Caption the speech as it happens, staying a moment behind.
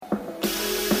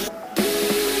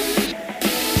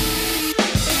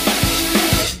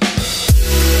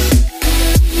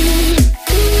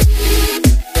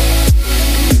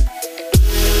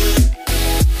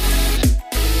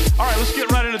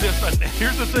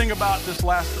thing about this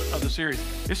last of the series,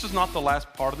 this is not the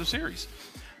last part of the series.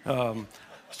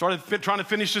 Started trying to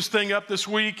finish this thing up this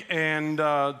week, and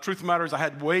truth of the matter is I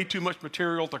had way too much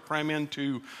material to cram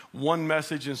into one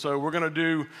message, and so we're going to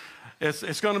do,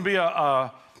 it's going to be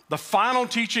the final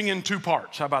teaching in 2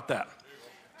 parts. How about that?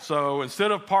 So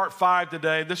instead of part 5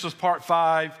 today, this is part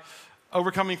 5,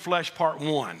 Overcoming Flesh, part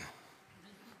 1.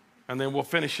 And then we'll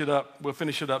finish it up. We'll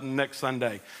finish it up next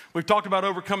Sunday. We've talked about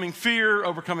overcoming fear,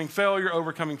 overcoming failure,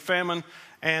 overcoming famine,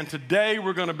 and today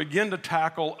we're going to begin to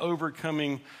tackle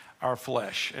overcoming our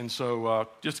flesh. And so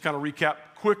just to kind of recap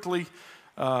quickly,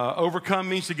 overcome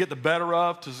means to get the better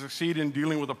of, to succeed in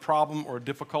dealing with a problem or a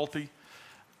difficulty.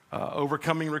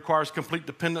 Overcoming requires complete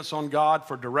dependence on God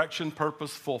for direction,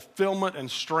 purpose, fulfillment, and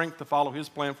strength to follow His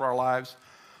plan for our lives.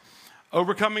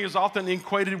 Overcoming is often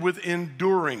equated with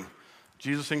enduring.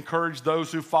 Jesus encouraged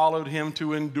those who followed Him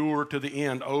to endure to the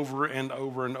end over and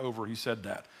over and over. He said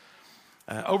that.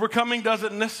 Overcoming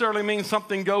doesn't necessarily mean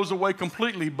something goes away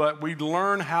completely, but we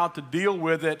learn how to deal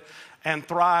with it and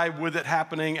thrive with it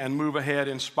happening and move ahead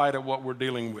in spite of what we're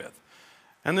dealing with.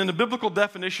 And then the biblical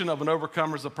definition of an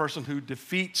overcomer is a person who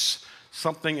defeats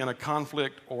something in a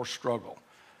conflict or struggle.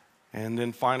 And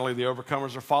then finally, the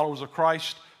overcomers are followers of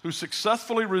Christ who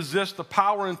successfully resist the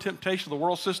power and temptation of the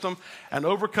world system. An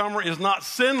overcomer is not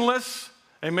sinless.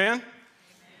 Amen?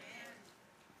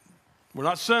 We're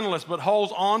not sinless, but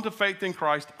holds on to faith in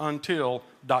Christ until ...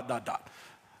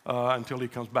 until He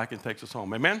comes back and takes us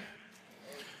home. Amen?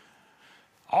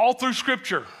 All through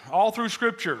Scripture.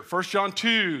 1 John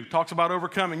 2 talks about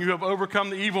overcoming. You have overcome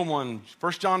the evil one.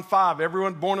 1 John 5,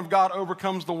 everyone born of God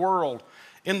overcomes the world.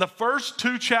 In the first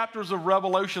 2 chapters of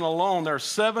Revelation alone, there are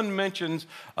 7 mentions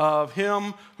of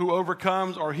him who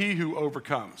overcomes or he who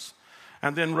overcomes.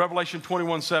 And then Revelation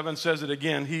 21:7 says it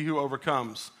again, he who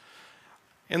overcomes.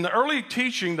 In the early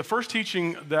teaching, the first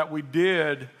teaching that we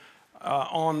did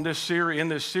in this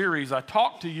series, I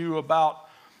talked to you about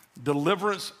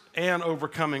deliverance and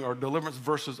overcoming, or deliverance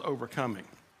versus overcoming.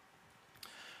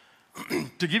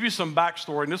 To give you some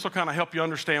backstory, and this will kind of help you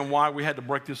understand why we had to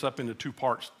break this up into 2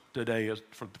 parts today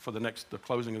for the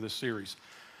closing of this series.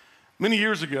 Many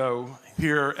years ago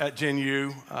here at Gen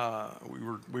U,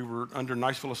 we were under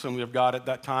Niceville Assembly of God at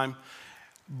that time,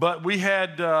 but we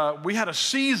had a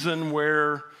season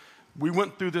where we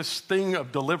went through this thing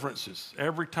of deliverances.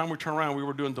 Every time we turn around, we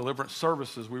were doing deliverance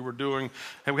services. We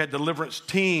had deliverance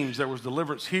teams. There was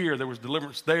deliverance here. There was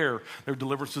deliverance there. There were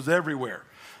deliverances everywhere.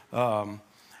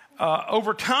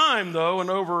 Over time, though, and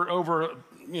over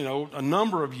a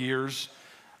number of years,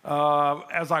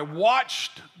 as I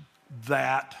watched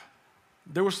that,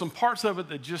 there were some parts of it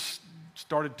that just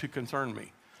started to concern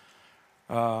me,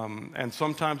 and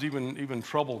sometimes even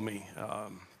troubled me.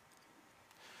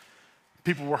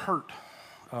 People were hurt.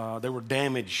 They were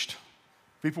damaged.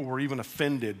 People were even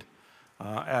offended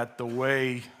at the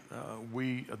way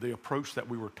the approach that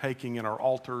we were taking in our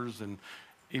altars and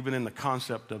even in the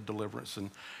concept of deliverance.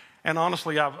 And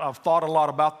honestly, I've thought a lot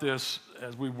about this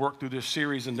as we worked through this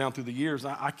series and down through the years.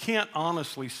 I can't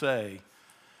honestly say,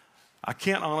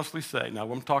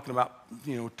 now I'm talking about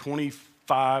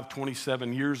 25,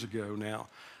 27 years ago now,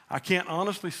 I can't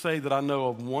honestly say that I know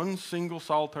of one single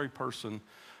solitary person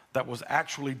that was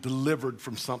actually delivered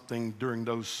from something during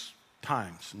those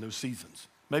times and those seasons.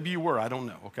 Maybe you were, I don't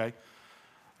know, okay?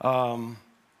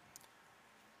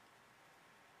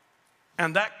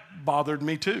 And that bothered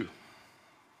me too.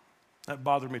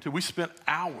 We spent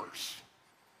hours.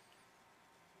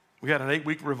 We had an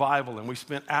 8-week revival, and we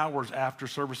spent hours after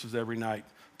services every night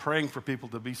praying for people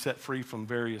to be set free from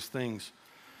various things.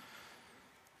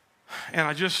 And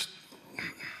I just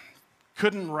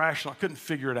couldn't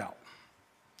figure it out.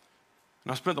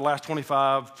 And I spent the last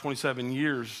 25, 27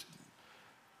 years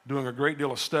doing a great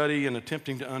deal of study and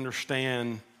attempting to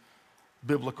understand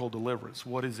biblical deliverance.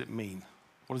 What does it mean?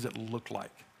 What does it look like?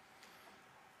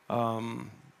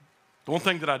 The one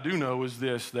thing that I do know is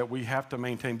this, that we have to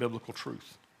maintain biblical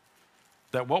truth,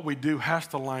 that what we do has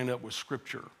to line up with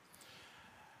Scripture.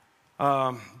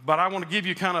 But I want to give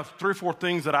you kind of 3 or 4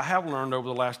 things that I have learned over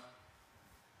the last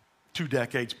 2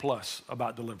 decades plus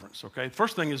about deliverance, okay?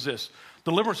 First thing is this,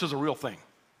 deliverance is a real thing.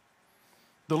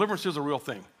 Deliverance is a real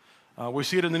thing. We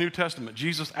see it in the New Testament.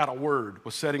 Jesus, at a word,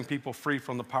 was setting people free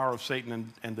from the power of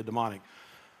Satan and the demonic.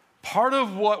 Part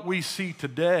of what we see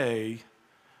today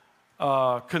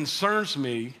concerns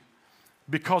me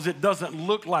because it doesn't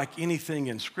look like anything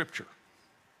in Scripture.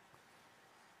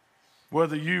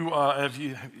 Whether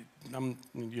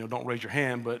don't raise your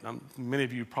hand, but many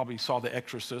of you probably saw The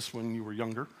Exorcist when you were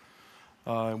younger.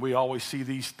 And we always see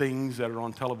these things that are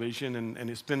on television, and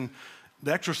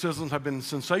the exorcisms have been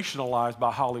sensationalized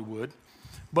by Hollywood.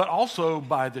 but also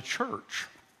by the church.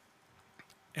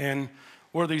 And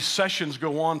where these sessions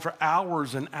go on for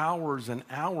hours and hours and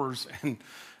hours,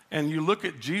 and you look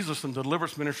at Jesus and the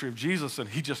deliverance ministry of Jesus, and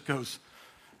he just goes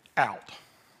out.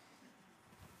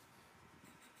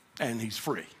 And he's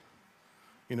free.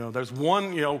 You know, there's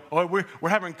one, we're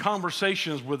having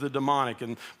conversations with the demonic,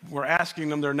 and we're asking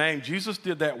them their name. Jesus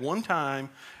did that one time,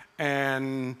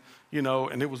 and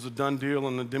it was a done deal,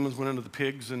 and the demons went into the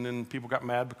pigs, and then people got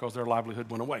mad because their livelihood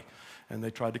went away, and they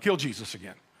tried to kill Jesus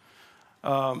again.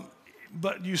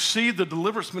 But you see, the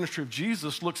deliverance ministry of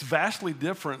Jesus looks vastly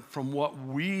different from what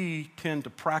we tend to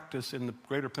practice in the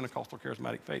greater Pentecostal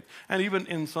charismatic faith, and even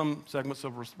in some segments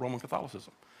of Roman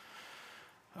Catholicism.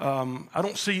 I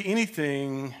don't see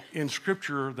anything in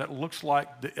Scripture that looks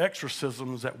like the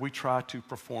exorcisms that we try to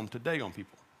perform today on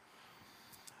people.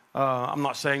 I'm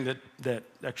not saying that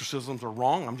exorcisms are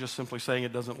wrong. I'm just simply saying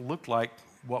it doesn't look like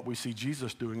what we see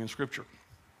Jesus doing in Scripture.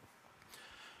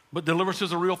 But deliverance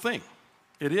is a real thing.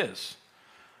 It is.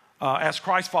 As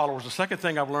Christ followers, the second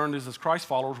thing I've learned is as Christ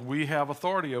followers, we have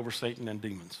authority over Satan and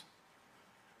demons.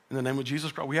 In the name of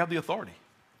Jesus Christ, we have the authority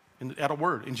at a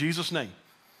word, in Jesus' name.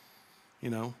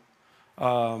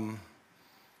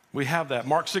 We have that.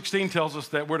 Mark 16 tells us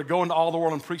that we're to go into all the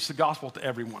world and preach the gospel to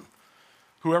everyone.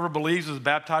 Whoever believes is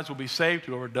baptized will be saved.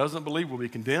 Whoever doesn't believe will be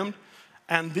condemned.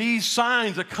 And these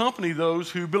signs accompany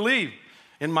those who believe.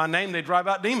 In my name they drive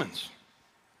out demons.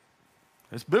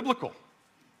 It's biblical.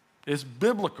 It's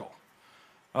biblical.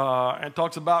 And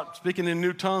talks about speaking in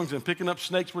new tongues and picking up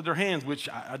snakes with their hands, which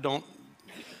I don't.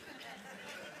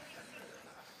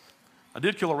 I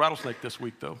did kill a rattlesnake this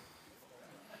week, though.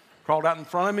 Crawled out in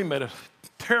front of me, made a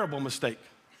terrible mistake.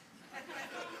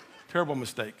 Terrible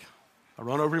mistake. I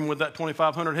run over him with that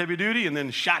 2500 heavy duty and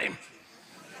then shot him.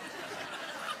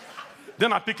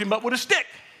 Then I picked him up with a stick.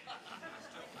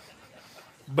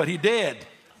 But he dead.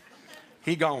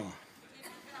 He gone.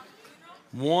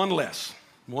 One less.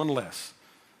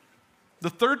 The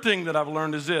third thing that I've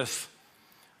learned is this.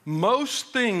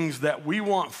 Most things that we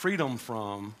want freedom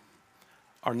from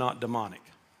are not demonic.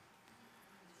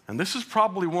 And this is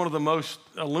probably one of the most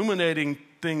illuminating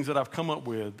things that I've come up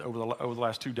with over the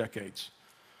last 2 decades.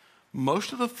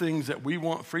 Most of the things that we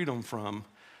want freedom from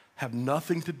have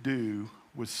nothing to do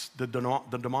with the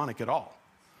demonic at all.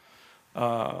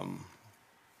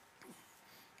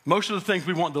 Most of the things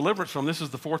we want deliverance from, this is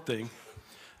the fourth thing,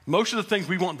 most of the things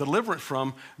we want deliverance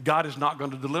from, God is not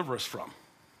going to deliver us from.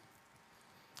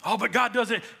 Oh, but God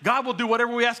does it. God will do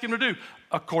whatever we ask him to do.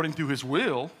 According to his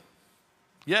will,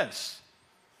 yes.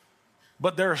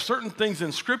 But there are certain things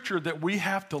in Scripture that we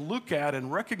have to look at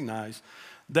and recognize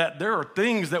that there are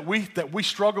things that we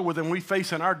struggle with and we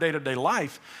face in our day-to-day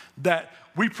life that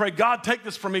we pray, God, take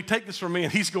this from me,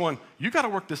 and he's going, you got to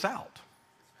work this out.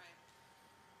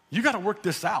 You got to work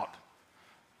this out.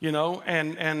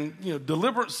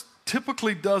 Deliverance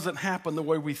typically doesn't happen the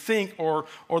way we think or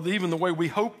even the way we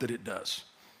hope that it does.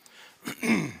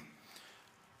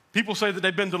 People say that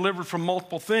they've been delivered from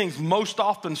multiple things, most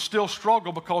often still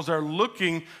struggle because they're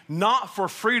looking not for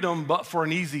freedom, but for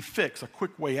an easy fix, a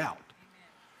quick way out.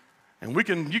 And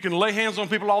you can lay hands on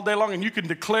people all day long and you can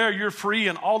declare you're free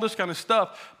and all this kind of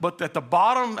stuff. But at the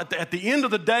bottom, at the end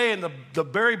of the day and the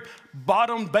very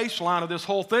bottom baseline of this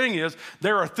whole thing is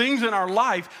there are things in our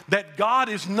life that God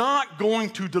is not going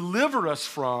to deliver us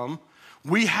from.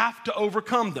 We have to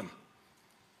overcome them.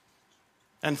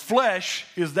 And flesh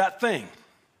is that thing.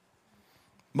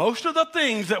 Most of the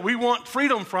things that we want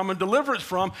freedom from and deliverance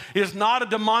from is not a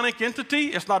demonic entity.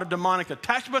 It's not a demonic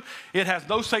attachment. It has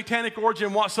no satanic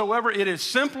origin whatsoever. It is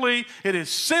simply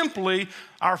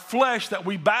our flesh that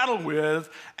we battle with,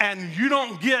 and you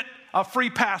don't get a free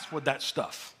pass with that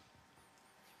stuff.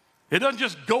 It doesn't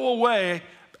just go away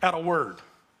at a word.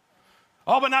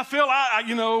 Oh, but now, Phil,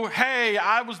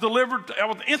 I was delivered.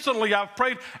 Instantly, I've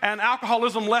prayed, and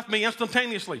alcoholism left me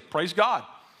instantaneously. Praise God.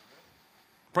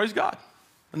 Praise God.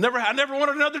 I never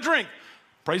wanted another drink.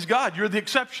 Praise God, you're the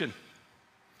exception,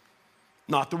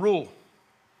 not the rule.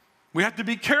 We have to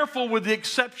be careful with the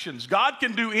exceptions. God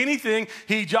can do anything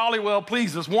he jolly well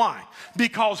pleases. Why?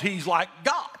 Because he's like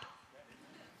God.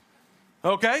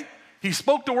 Okay? He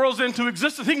spoke the worlds into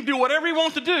existence. He can do whatever he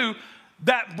wants to do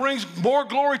that brings more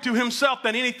glory to himself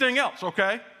than anything else,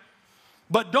 okay?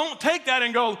 But don't take that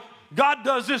and go, God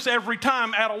does this every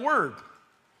time at a word.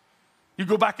 You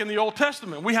go back in the Old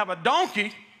Testament. We have a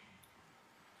donkey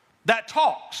that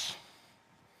talks.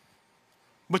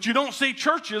 But you don't see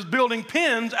churches building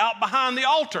pens out behind the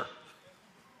altar.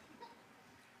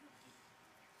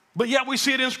 But yet we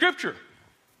see it in Scripture.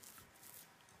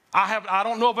 I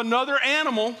don't know of another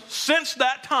animal since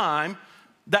that time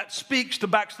that speaks to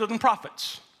backslidden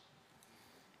prophets.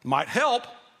 Might help.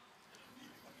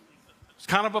 It's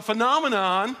kind of a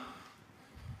phenomenon,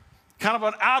 kind of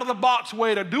an out-of-the-box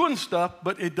way of doing stuff,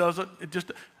 but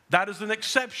that is an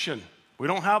exception. We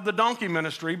don't have the donkey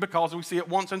ministry because we see it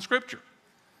once in Scripture.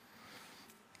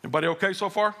 Everybody okay so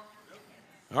far?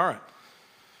 All right.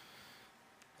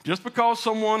 Just because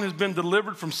someone has been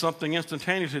delivered from something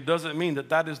instantaneously doesn't mean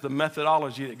that is the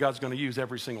methodology that God's going to use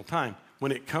every single time.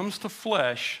 When it comes to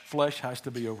flesh, flesh has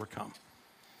to be overcome.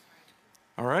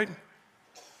 All right?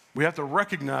 We have to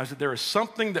recognize that there is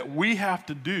something that we have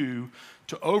to do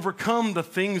to overcome the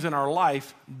things in our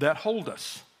life that hold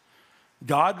us.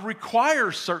 God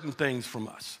requires certain things from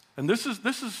us. And this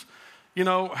is, you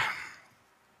know,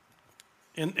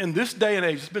 in this day and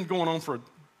age, it's been going on for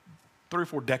 3 or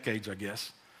 4 decades, I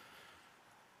guess.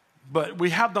 But we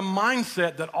have the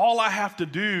mindset that all I have to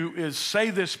do is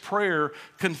say this prayer,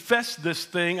 confess this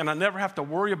thing, and I never have to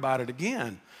worry about it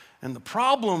again. And the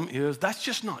problem is that's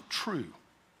just not true.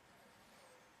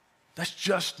 That's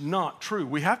just not true.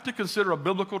 We have to consider a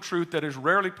biblical truth that is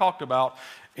rarely talked about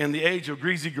in the age of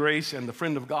greasy grace and the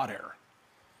friend of God era.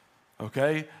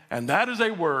 Okay? And that is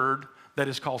a word that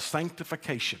is called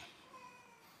sanctification.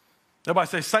 Everybody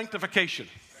say sanctification.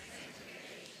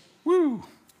 Woo!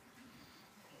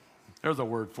 There's a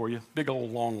word for you. Big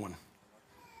old long one.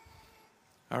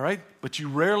 All right? But you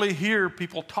rarely hear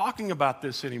people talking about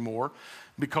this anymore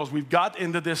because we've got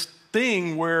into this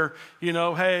thing where, you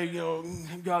know, hey, you know,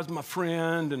 God's my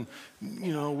friend and,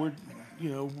 you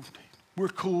know, we're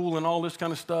cool and all this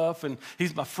kind of stuff and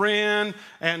he's my friend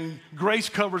and grace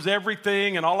covers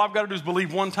everything and all I've got to do is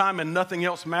believe one time and nothing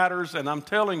else matters. And I'm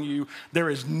telling you, there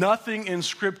is nothing in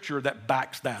Scripture that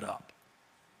backs that up.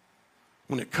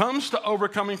 When it comes to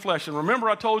overcoming flesh, and remember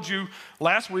I told you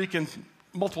last week and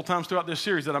multiple times throughout this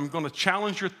series that I'm going to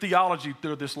challenge your theology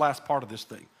through this last part of this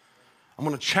thing. I'm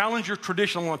going to challenge your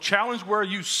tradition. I'm going to challenge where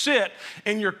you sit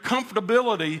in your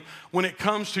comfortability when it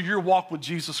comes to your walk with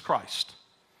Jesus Christ.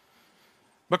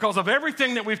 Because of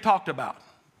everything that we've talked about,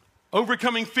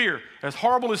 overcoming fear, as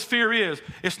horrible as fear is,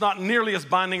 it's not nearly as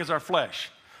binding as our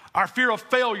flesh. Our fear of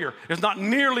failure is not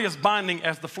nearly as binding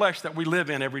as the flesh that we live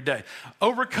in every day.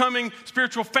 Overcoming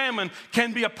spiritual famine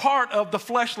can be a part of the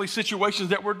fleshly situations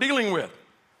that we're dealing with.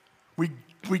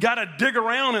 We got to dig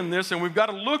around in this and we've got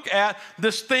to look at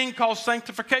this thing called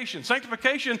sanctification.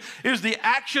 Sanctification is the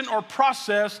action or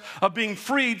process of being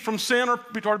freed from sin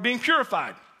or being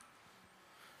purified.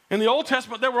 In the Old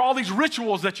Testament, there were all these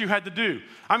rituals that you had to do.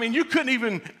 I mean, you couldn't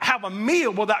even have a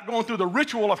meal without going through the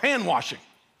ritual of hand washing.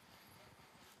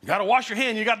 You got to wash your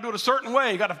hand. You got to do it a certain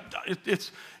way.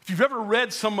 If you've ever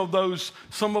read some of those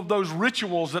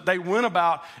rituals that they went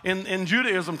about in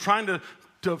Judaism, trying to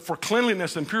for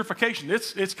cleanliness and purification,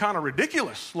 it's kind of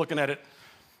ridiculous looking at it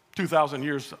 2,000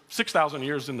 years, 6,000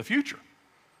 years in the future.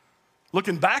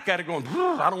 Looking back at it, going,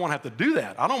 I don't want to have to do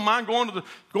that. I don't mind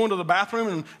going to the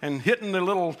bathroom and hitting the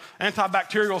little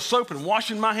antibacterial soap and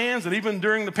washing my hands. And even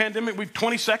during the pandemic, we've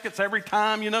 20 seconds every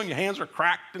time, you know, and your hands are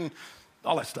cracked and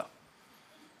all that stuff.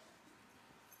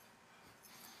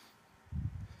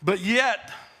 But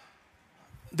yet,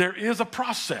 there is a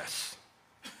process.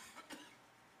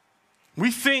 We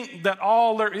think that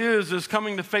all there is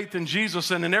coming to faith in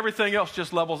Jesus and then everything else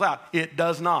just levels out. It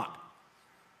does not.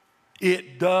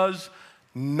 It does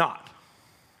not.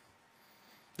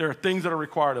 There are things that are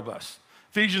required of us.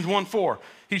 Ephesians 1:4.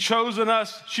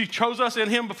 She chose us in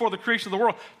him before the creation of the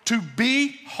world to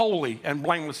be holy and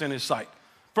blameless in his sight.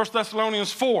 1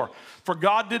 Thessalonians 4. For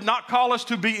God did not call us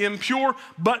to be impure,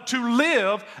 but to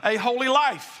live a holy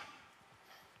life.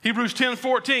 Hebrews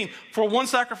 10:14. For one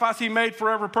sacrifice he made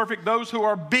forever perfect those who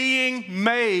are being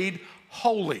made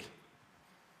holy.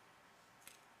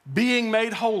 Being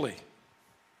made holy.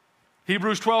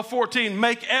 Hebrews 12:14.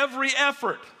 Make every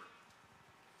effort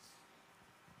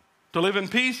to live in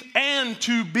peace and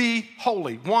to be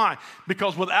holy. Why?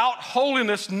 Because without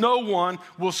holiness, no one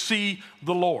will see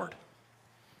the Lord.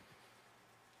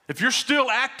 If you're still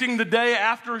acting the day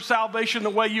after salvation the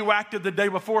way you acted the day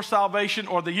before salvation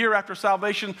or the year after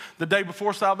salvation the day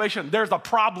before salvation, there's a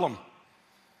problem.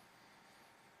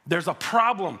 There's a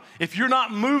problem. If you're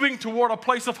not moving toward a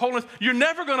place of holiness, you're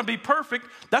never going to be perfect.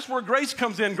 That's where grace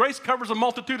comes in. Grace covers a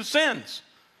multitude of sins.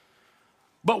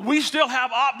 But we still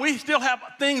have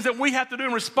things that we have to do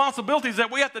and responsibilities that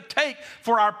we have to take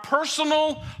for our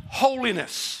personal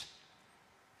holiness.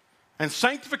 And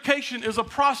sanctification is a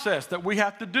process that we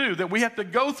have to do, that we have to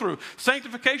go through.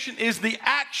 Sanctification is the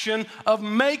action of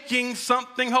making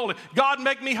something holy. God,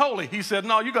 make me holy. He said,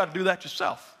 no, you got to do that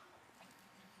yourself.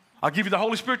 I'll give you the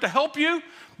Holy Spirit to help you,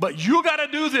 but you got to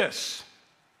do this.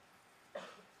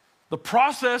 The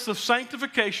process of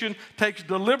sanctification takes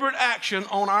deliberate action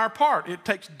on our part. It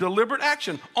takes deliberate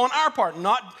action on our part,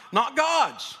 not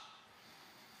God's.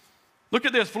 Look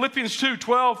at this, Philippians 2,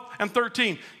 12 and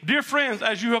 13. Dear friends,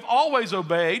 as you have always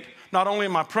obeyed, not only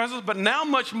in my presence, but now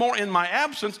much more in my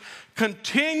absence,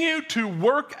 continue to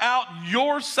work out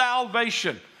your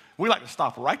salvation. We like to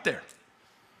stop right there.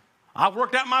 I've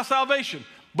worked out my salvation,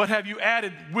 but have you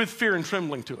added with fear and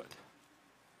trembling to it?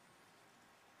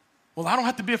 Well, I don't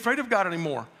have to be afraid of God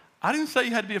anymore. I didn't say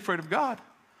you had to be afraid of God.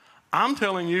 I'm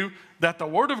telling you that the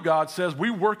Word of God says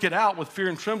we work it out with fear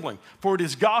and trembling. For it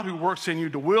is God who works in you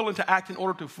to will and to act in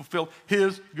order to fulfill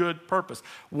His good purpose.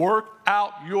 Work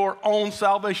out your own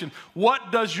salvation.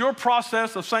 What does your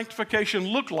process of sanctification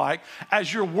look like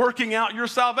as you're working out your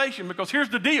salvation? Because here's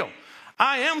the deal.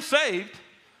 I am saved.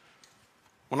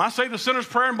 When I say the sinner's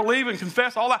prayer and believe and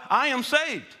confess all that, I am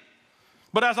saved.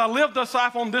 But as I live this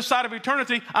life on this side of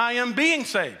eternity, I am being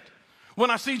saved. When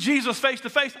I see Jesus face to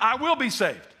face, I will be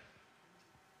saved.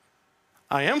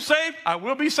 I am saved, I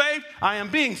will be saved, I am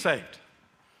being saved.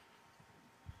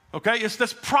 Okay, it's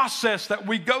this process that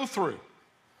we go through.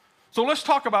 So let's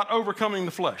talk about overcoming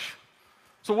the flesh.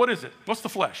 So what is it? What's the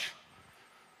flesh?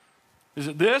 Is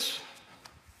it this?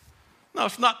 No,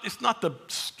 it's not the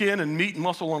skin and meat and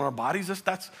muscle on our bodies.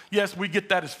 Yes, we get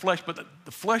that as flesh, but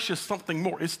the flesh is something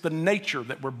more. It's the nature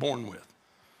that we're born with.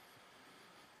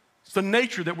 It's the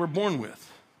nature that we're born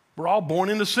with. We're all born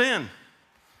into sin.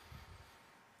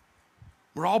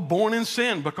 We're all born in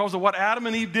sin because of what Adam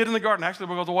and Eve did in the garden. Actually,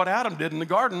 because of what Adam did in the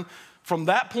garden. From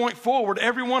that point forward,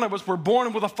 every one of us were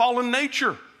born with a fallen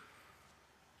nature.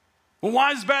 Well,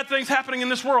 why is bad things happening in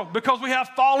this world? Because we have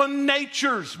fallen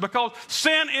natures. Because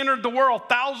sin entered the world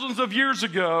thousands of years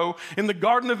ago in the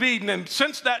Garden of Eden. And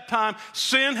since that time,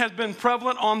 sin has been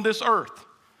prevalent on this earth.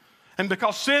 And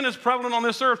because sin is prevalent on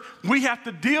this earth, we have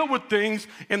to deal with things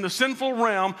in the sinful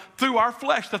realm through our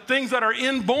flesh, the things that are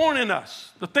inborn in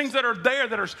us, the things that are there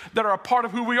that are a part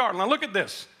of who we are. Now look at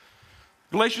this.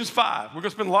 Galatians 5. We're going to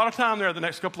spend a lot of time there the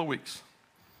next couple of weeks.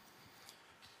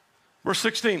 Verse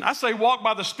 16. I say walk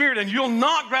by the Spirit and you'll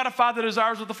not gratify the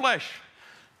desires of the flesh.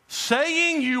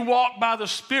 Saying you walk by the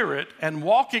Spirit and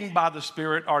walking by the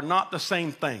Spirit are not the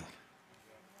same thing.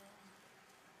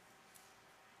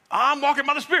 I'm walking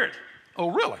by the Spirit. Oh,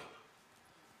 really?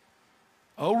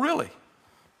 Oh, really?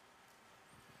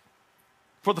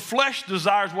 For the flesh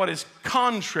desires what is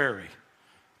contrary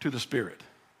to the Spirit,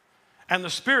 and the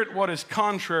Spirit what is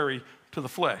contrary to the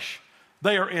flesh.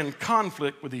 They are in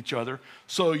conflict with each other,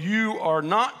 so you are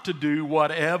not to do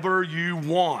whatever you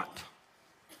want.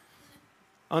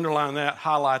 Underline that,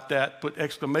 highlight that, put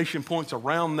exclamation points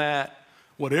around that.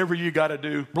 Whatever you got to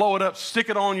do, blow it up, stick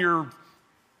it on your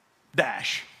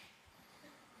dash.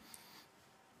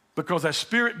 Because as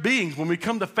spirit beings, when we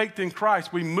come to faith in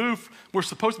Christ, we're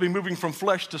supposed to be moving from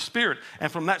flesh to spirit.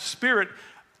 And from that spirit,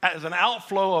 as an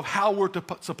outflow of how we're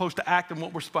supposed to act and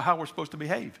how we're supposed to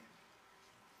behave.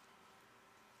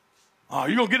 Are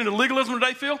you going to get into legalism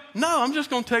today, Phil? No, I'm just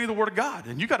going to tell you the Word of God.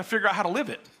 And you got to figure out how to live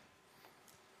it.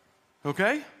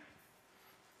 Okay?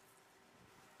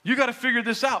 You got to figure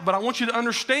this out, but I want you to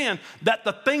understand that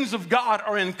the things of God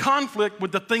are in conflict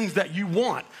with the things that you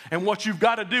want. And what you've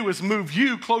got to do is move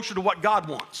you closer to what God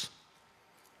wants.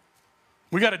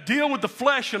 We got to deal with the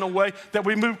flesh in a way that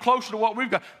we move closer to what we've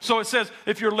got. So it says,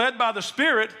 if you're led by the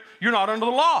Spirit, you're not under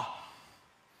the law.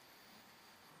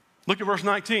 Look at verse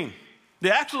 19.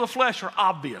 The acts of the flesh are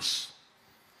obvious.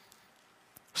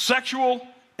 Sexual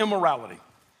immorality.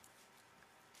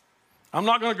 I'm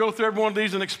not going to go through every one of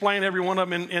these and explain every one of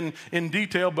them in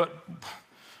detail, but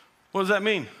what does that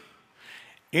mean?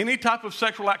 Any type of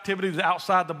sexual activity that's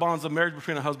outside the bonds of marriage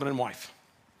between a husband and wife.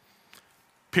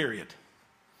 Period.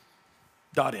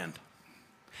 Dot end.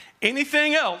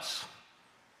 Anything else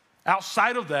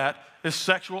outside of that is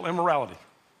sexual immorality.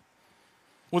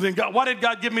 Well, then why did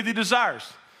God give me the desires?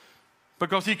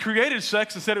 Because He created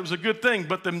sex and said it was a good thing,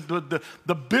 but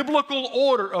the biblical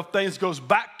order of things goes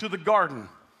back to the garden.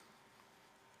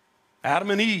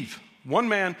 Adam and Eve, one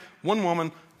man, one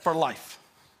woman for life.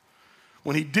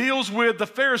 When He deals with the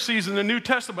Pharisees in the New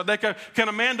Testament, can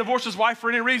a man divorce his wife for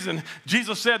any reason?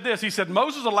 Jesus said this. He said,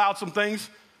 Moses allowed some things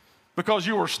because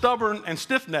you were stubborn and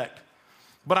stiff-necked.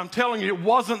 But I'm telling you, it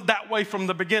wasn't that way from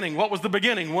the beginning. What was the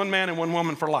beginning? One man and one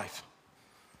woman for life.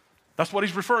 That's what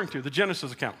He's referring to, the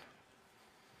Genesis account.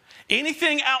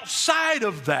 Anything outside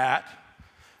of that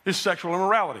is sexual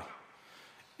immorality.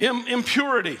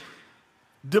 Impurity.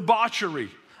 Debauchery,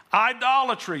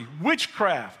 idolatry,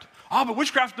 witchcraft. Oh, but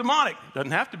witchcraft's demonic. Doesn't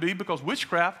have to be, because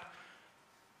witchcraft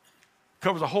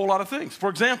covers a whole lot of things. For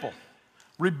example,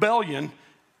 rebellion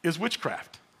is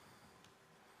witchcraft.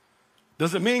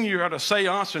 Does it mean you're at a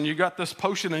seance and you got this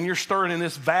potion and you're stirring in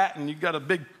this vat and you got a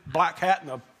big black hat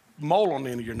and a mole on the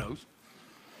end of your nose?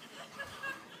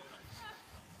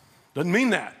 Doesn't mean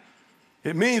that.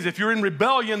 It means if you're in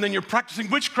rebellion, then you're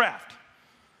practicing witchcraft.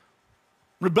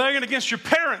 Rebellion against your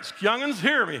parents, youngins,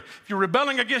 hear me. If you're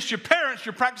rebelling against your parents,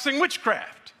 you're practicing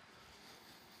witchcraft.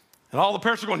 And all the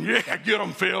parents are going, yeah, get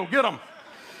them, Phil, get them.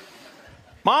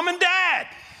 Mom and Dad.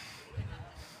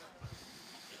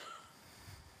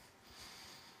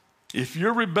 If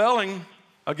you're rebelling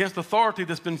against authority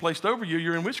that's been placed over you,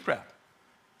 you're in witchcraft.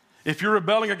 If you're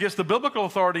rebelling against the biblical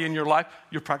authority in your life,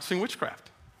 you're practicing witchcraft.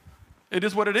 It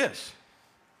is what it is.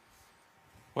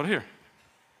 What here?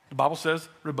 The Bible says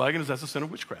rebellion is as a sin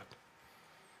of witchcraft.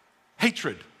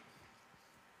 Hatred.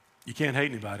 You can't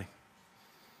hate anybody.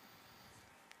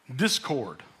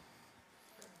 Discord.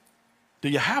 Do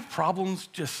you have problems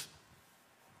just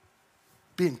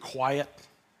being quiet?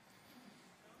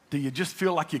 Do you just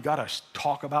feel like you got to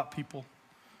talk about people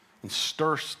and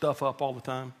stir stuff up all the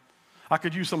time? I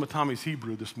could use some of Tommy's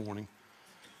Hebrew this morning.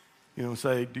 You know, and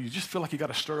say, do you just feel like you got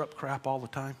to stir up crap all the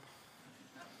time?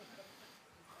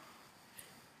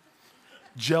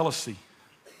 Jealousy.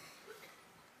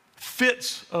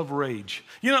 Fits of rage.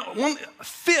 You know, one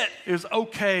fit is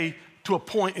okay to a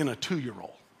point in a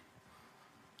 2-year-old.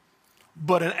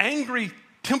 But an angry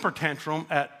temper tantrum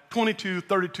at 22,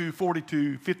 32,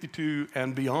 42, 52,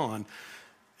 and beyond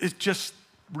is just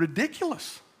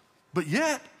ridiculous. But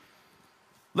yet,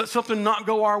 let something not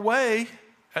go our way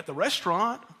at the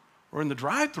restaurant or in the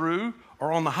drive-thru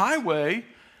or on the highway,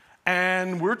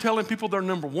 and we're telling people they're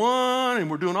number one, and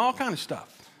we're doing all kind of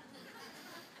stuff.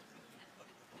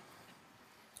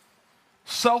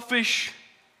 Selfish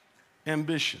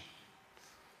ambition.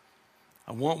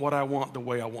 I want what I want the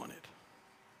way I want it.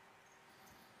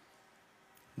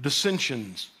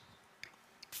 Dissensions,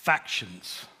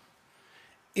 factions,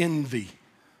 envy,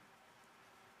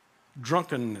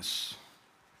 drunkenness,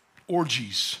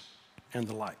 orgies, and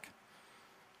the like.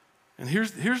 And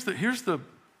here's the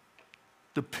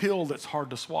pill that's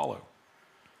hard to swallow.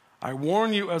 I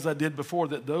warn you, as I did before,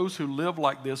 that those who live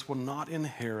like this will not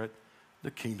inherit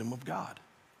the kingdom of God.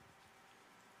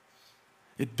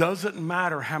 It doesn't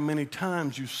matter how many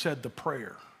times you said the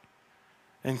prayer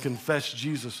and confessed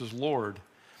Jesus as Lord.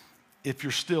 If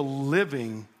you're still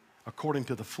living according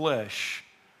to the flesh,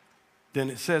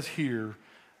 then it says here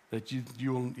that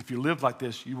if you live like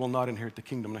this, you will not inherit the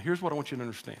kingdom. Now, here's what I want you to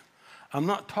understand. I'm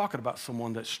not talking about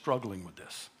someone that's struggling with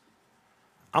this.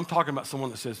 I'm talking about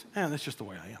someone that says, man, that's just the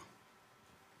way I am.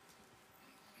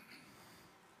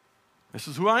 This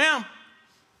is who I am.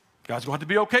 God's going to have to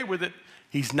be okay with it.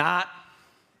 He's not.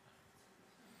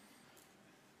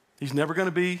 He's never going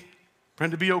to be. For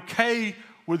him to be okay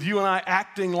with you and I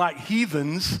acting like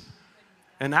heathens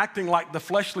and acting like the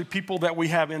fleshly people that we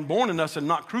have inborn in us and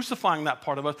not crucifying that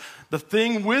part of us, the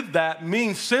thing with that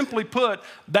means, simply put,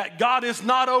 that God is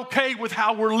not okay with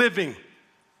how we're living.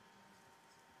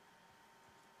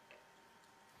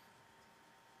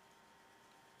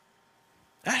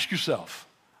 Ask yourself.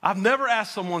 I've never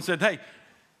asked someone, said, hey,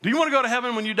 do you want to go to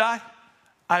heaven when you die?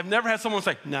 I've never had someone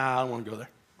say, nah, I don't want to go there.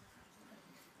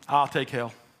 I'll take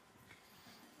hell.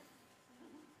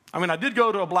 I mean, I did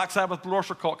go to a Black Sabbath Blue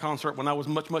Oyster Cult concert when I was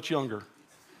much, much younger.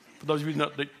 For those of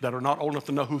you that are not old enough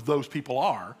to know who those people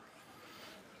are,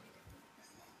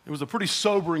 it was a pretty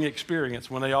sobering experience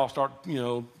when they all start,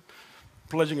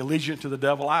 pledging allegiance to the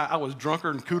devil. I was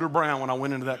drunker than Cooter Brown when I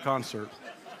went into that concert.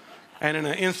 And in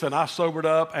an instant, I sobered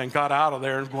up and got out of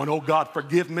there and going, oh, God,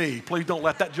 forgive me. Please don't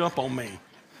let that jump on me.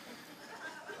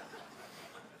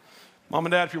 Mom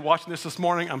and Dad, if you're watching this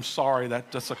morning, I'm sorry.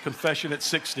 That's a confession at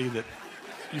 60 that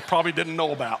you probably didn't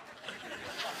know about.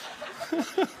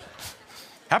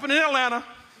 Happened in Atlanta.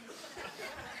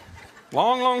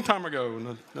 Long, long time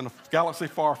ago in a galaxy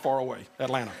far, far away,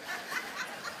 Atlanta.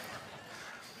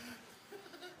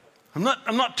 I'm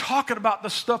not talking about the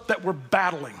stuff that we're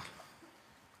battling.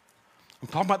 I'm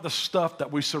talking about the stuff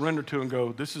that we surrender to and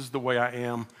go, this is the way I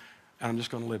am, and I'm just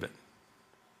going to live it.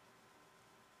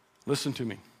 Listen to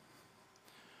me.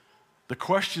 The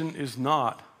question is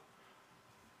not,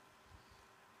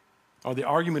 or the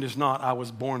argument is not, I was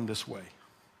born this way.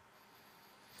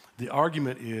 The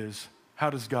argument is, how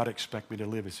does God expect me to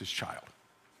live as his child?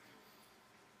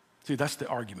 See, that's the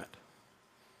argument.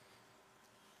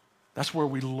 That's where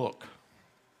we look.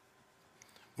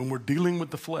 When we're dealing with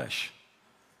the flesh,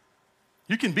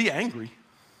 you can be angry,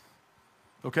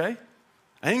 okay?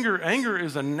 Anger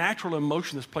is a natural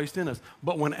emotion that's placed in us.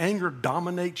 But when anger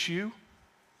dominates you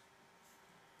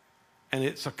and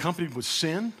it's accompanied with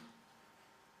sin,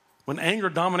 when anger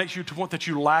dominates you to the point that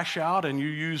you lash out and you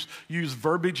use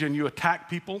verbiage and you attack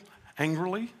people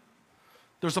angrily,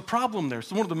 there's a problem there. It's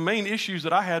one of the main issues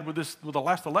that I had with the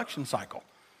last election cycle.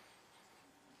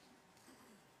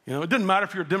 You know, it didn't matter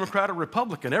if you're a Democrat or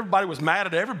Republican. Everybody was mad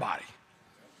at everybody.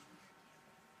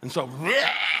 And so,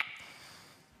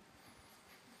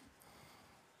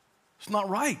 it's not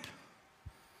right.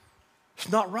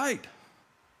 It's not right.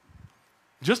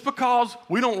 Just because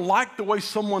we don't like the way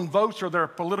someone votes or their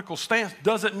political stance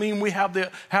doesn't mean we have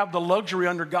the luxury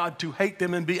under God to hate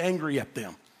them and be angry at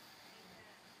them.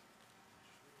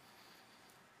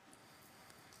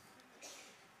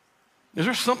 Is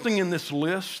there something in this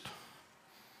list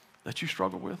that you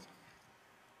struggle with?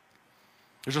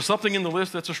 Is there something in the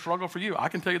list that's a struggle for you? I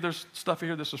can tell you there's stuff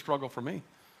here that's a struggle for me.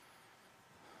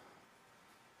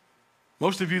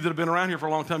 Most of you that have been around here for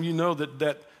a long time, you know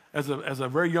that as a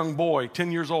very young boy,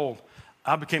 10 years old,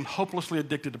 I became hopelessly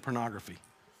addicted to pornography.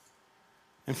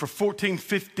 And for 14,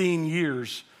 15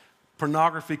 years,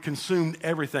 pornography consumed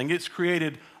everything. It's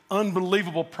created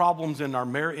unbelievable problems in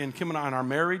Kim and I in our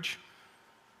marriage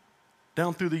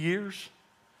down through the years.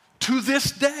 To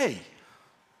this day,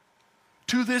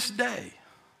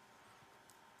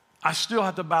 I still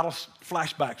have to battle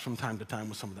flashbacks from time to time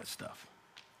with some of that stuff.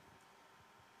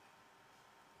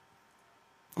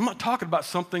 I'm not talking about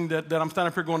something that I'm standing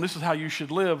up here going, this is how you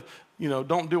should live. You know,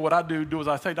 don't do what I do, do as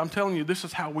I say. I'm telling you, this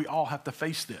is how we all have to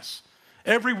face this.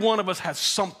 Every one of us has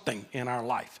something in our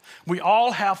life. We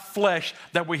all have flesh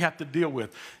that we have to deal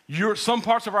with. Some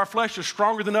parts of our flesh are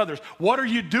stronger than others. What are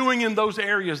you doing in those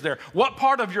areas there? What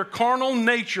part of your carnal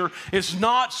nature is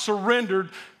not surrendered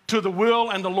to the will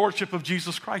and the lordship of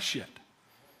Jesus Christ yet?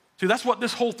 See, that's what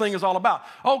this whole thing is all about.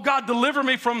 Oh, God, deliver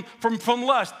me from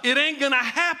lust. It ain't going to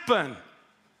happen.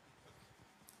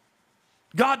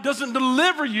 God doesn't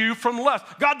deliver you from lust.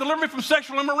 God deliver me from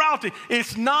sexual immorality.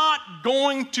 It's not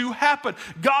going to happen.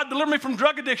 God deliver me from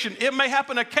drug addiction. It may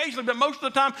happen occasionally, but most of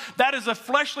the time, that is a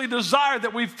fleshly desire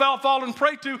that we've fallen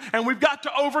prey to, and we've got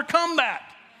to overcome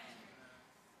that.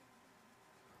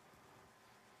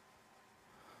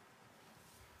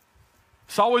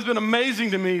 It's always been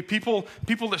amazing to me, people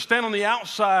that stand on the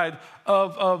outside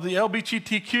of the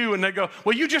LGBTQ, and they go,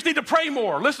 well, you just need to pray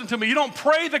more. Listen to me, you don't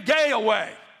pray the gay away.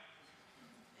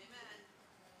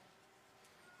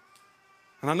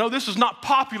 And I know this is not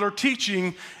popular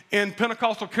teaching in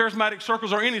Pentecostal charismatic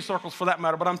circles or any circles for that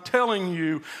matter, but I'm telling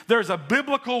you, there's a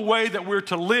biblical way that we're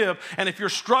to live. And if you're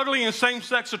struggling in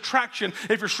same-sex attraction,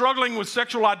 if you're struggling with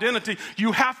sexual identity,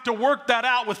 you have to work that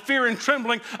out with fear and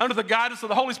trembling under the guidance of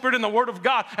the Holy Spirit and the Word of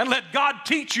God, and let God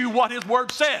teach you what His Word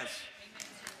says.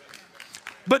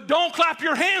 But don't clap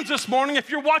your hands this morning if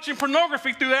you're watching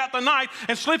pornography throughout the night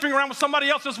and sleeping around with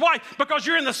somebody else's wife, because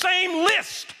you're in the same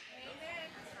list.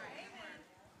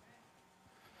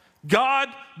 God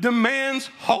demands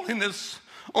holiness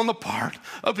on the part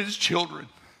of His children.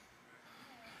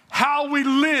 How we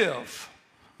live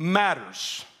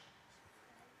matters.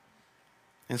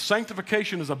 And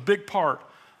sanctification is a big part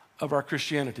of our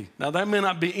Christianity. Now, that may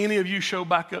not be any of you show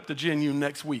back up to GNU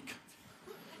next week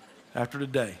after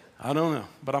today. I don't know,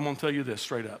 but I'm going to tell you this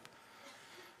straight up.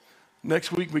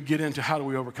 Next week, we get into how do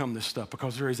we overcome this stuff,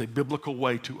 because there is a biblical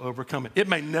way to overcome it. It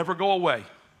may never go away.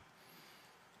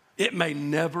 It may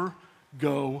never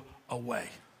go away.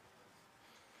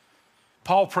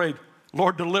 Paul prayed,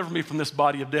 Lord, deliver me from this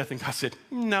body of death. And God said,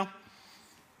 no.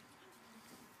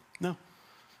 No.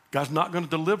 God's not going to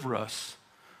deliver us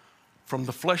from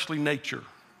the fleshly nature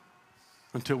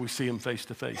until we see Him face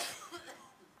to face.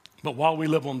 But while we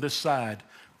live on this side,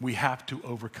 we have to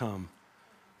overcome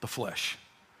the flesh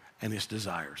and its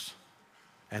desires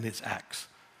and its acts.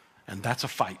 And that's a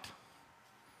fight.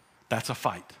 That's a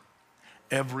fight.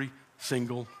 Every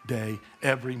single day,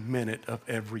 every minute of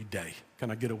every day.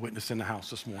 Can I get a witness in the house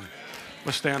this morning?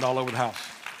 Let's stand all over the house.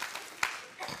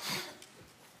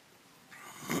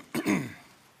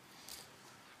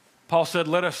 Paul said,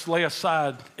 let us lay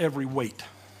aside every weight.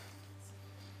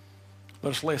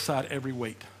 Let us lay aside every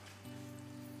weight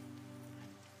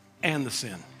and the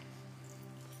sin.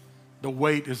 The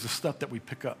weight is the stuff that we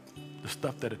pick up, the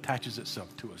stuff that attaches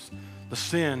itself to us. The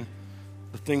sin,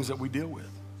 the things that we deal with.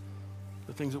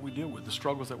 The things that we deal with, the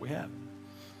struggles that we have.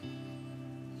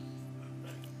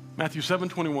 Matthew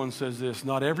 7:21 says this,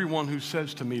 not everyone who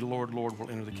says to me, Lord, Lord, will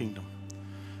enter the kingdom,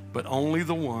 but only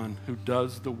the one who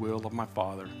does the will of my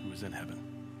Father who is in heaven.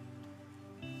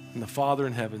 And the Father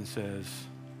in heaven says,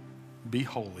 be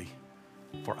holy,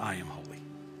 for I am holy.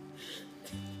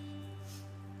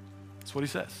 That's what He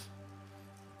says.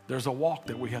 There's a walk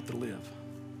that we have to live.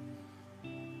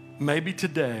 Maybe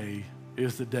today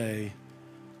is the day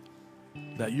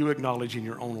that you acknowledge in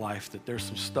your own life that there's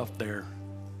some stuff there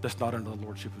that's not under the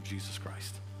lordship of Jesus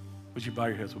Christ. Would you bow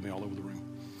your heads with me all over the room?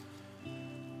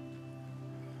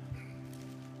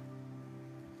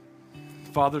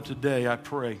 Father, today I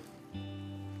pray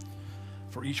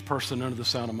for each person under the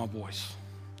sound of my voice.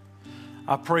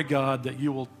 I pray, God, that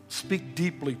you will speak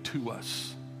deeply to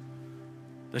us,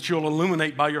 that you'll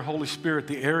illuminate by your Holy Spirit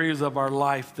the areas of our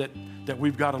life that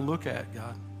we've got to look at,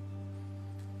 God.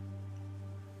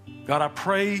 God, I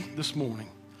pray this morning,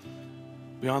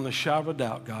 beyond the shadow of a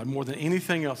doubt, God, more than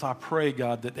anything else, I pray,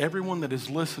 God, that everyone that has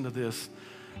listened to this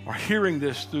or hearing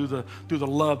this through the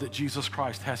love that Jesus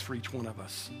Christ has for each one of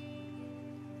us.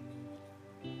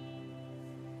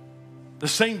 The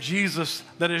same Jesus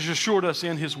that has assured us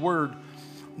in his word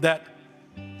that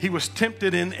he was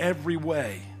tempted in every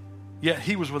way, yet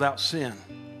he was without sin.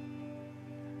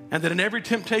 And that in every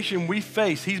temptation we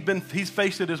face, he's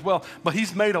faced it as well, but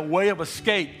he's made a way of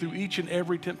escape through each and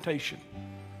every temptation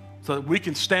so that we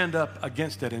can stand up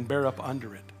against it and bear up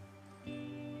under it.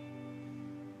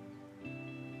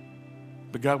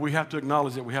 But God, we have to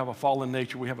acknowledge that we have a fallen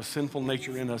nature, we have a sinful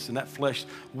nature in us, and that flesh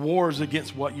wars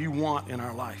against what you want in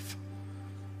our life.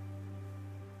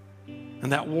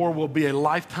 And that war will be a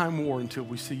lifetime war until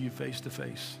we see you face to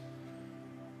face.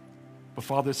 But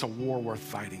Father, it's a war worth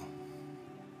fighting.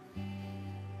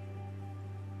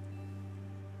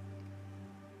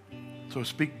 So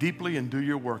speak deeply and do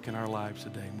your work in our lives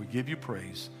today. And we give you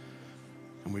praise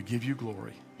and we give you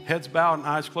glory. Heads bowed and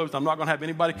eyes closed. I'm not going to have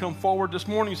anybody come forward this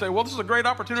morning and say, well, this is a great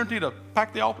opportunity to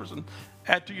pack the altars and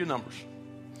add to your numbers.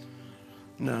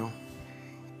 No,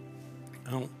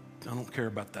 I don't care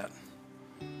about that.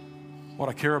 What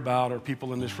I care about are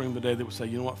people in this room today that would say,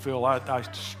 you know what, Phil, I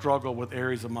struggle with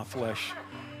areas of my flesh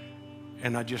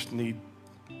and I just need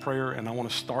prayer and I want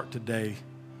to start today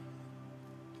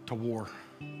to war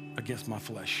against my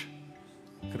flesh.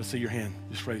 Could I see your hand?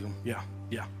 Just raise them.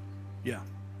 Yeah.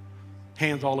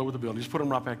 Hands all over the building. Just put them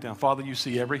right back down. Father, you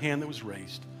see every hand that was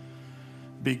raised.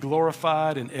 Be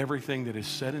glorified in everything that is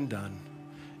said and done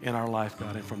in our life,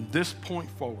 God. And from this point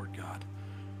forward, God,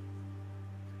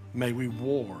 may we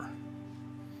war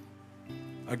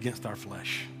against our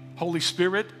flesh. Holy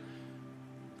Spirit,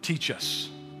 teach us,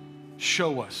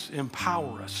 show us,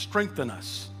 empower us, strengthen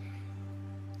us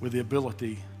with the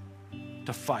ability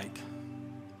to fight.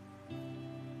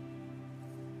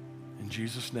 In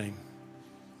Jesus' name,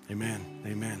 amen.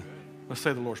 Amen. Let's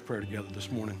say the Lord's Prayer together this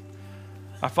morning.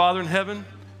 Our Father in heaven,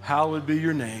 hallowed be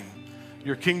your name.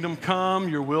 Your kingdom come,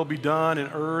 your will be done in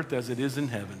earth as it is in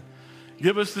heaven.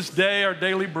 Give us this day our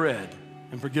daily bread,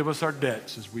 and forgive us our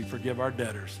debts as we forgive our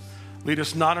debtors. Lead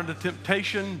us not into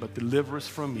temptation, but deliver us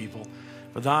from evil.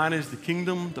 For thine is the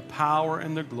kingdom, the power,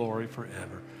 and the glory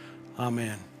forever.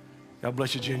 Amen. God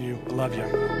bless you, Genu. I love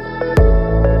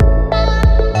you.